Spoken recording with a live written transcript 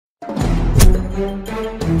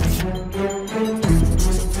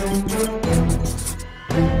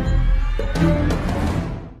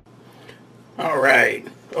Alright,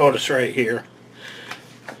 Otis right here.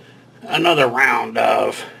 Another round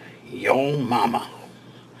of Yo Mama.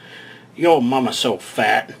 Yo Mama so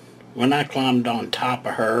fat, when I climbed on top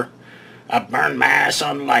of her, I burned my ass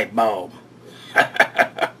on the light bulb.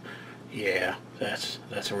 Yeah, that's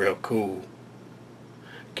real cool.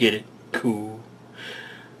 Get it? Cool.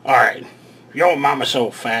 Alright, Yo Mama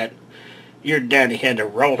so fat, your daddy had to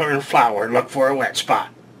roll her in flour and look for a wet spot.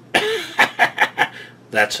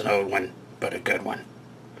 That's an old one, but a good one.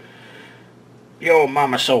 Yo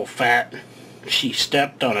Mama so fat, she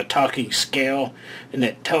stepped on a talking scale and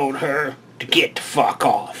it told her to get the fuck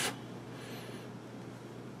off.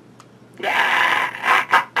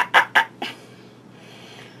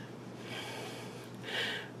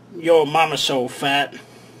 Yo Mama so fat,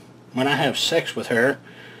 when I have sex with her,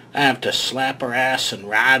 I have to slap her ass and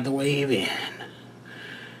ride the wave in.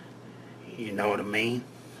 You know what I mean?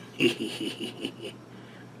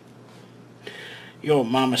 Yo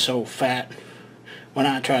Mama so fat, when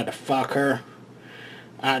I tried to fuck her,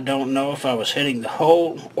 I don't know if I was hitting the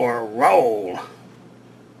hole or a roll.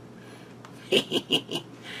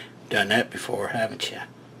 Done that before, haven't you?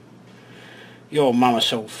 Yo Mama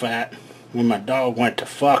so fat, when my dog went to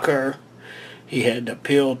fuck her, he had to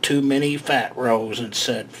peel too many fat rolls and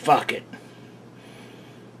said, fuck it.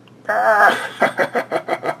 Yeah,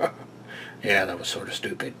 that was sort of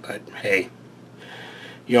stupid, but hey.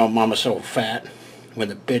 Yo Mama so fat, when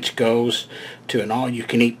the bitch goes to an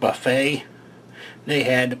all-you-can-eat buffet, they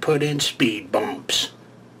had to put in speed bumps.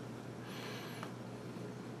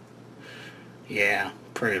 Yeah,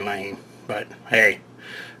 pretty lame, but hey,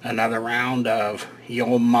 another round of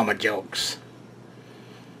Yo Mama jokes.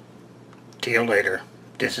 See you later.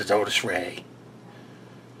 This is Otis Ray.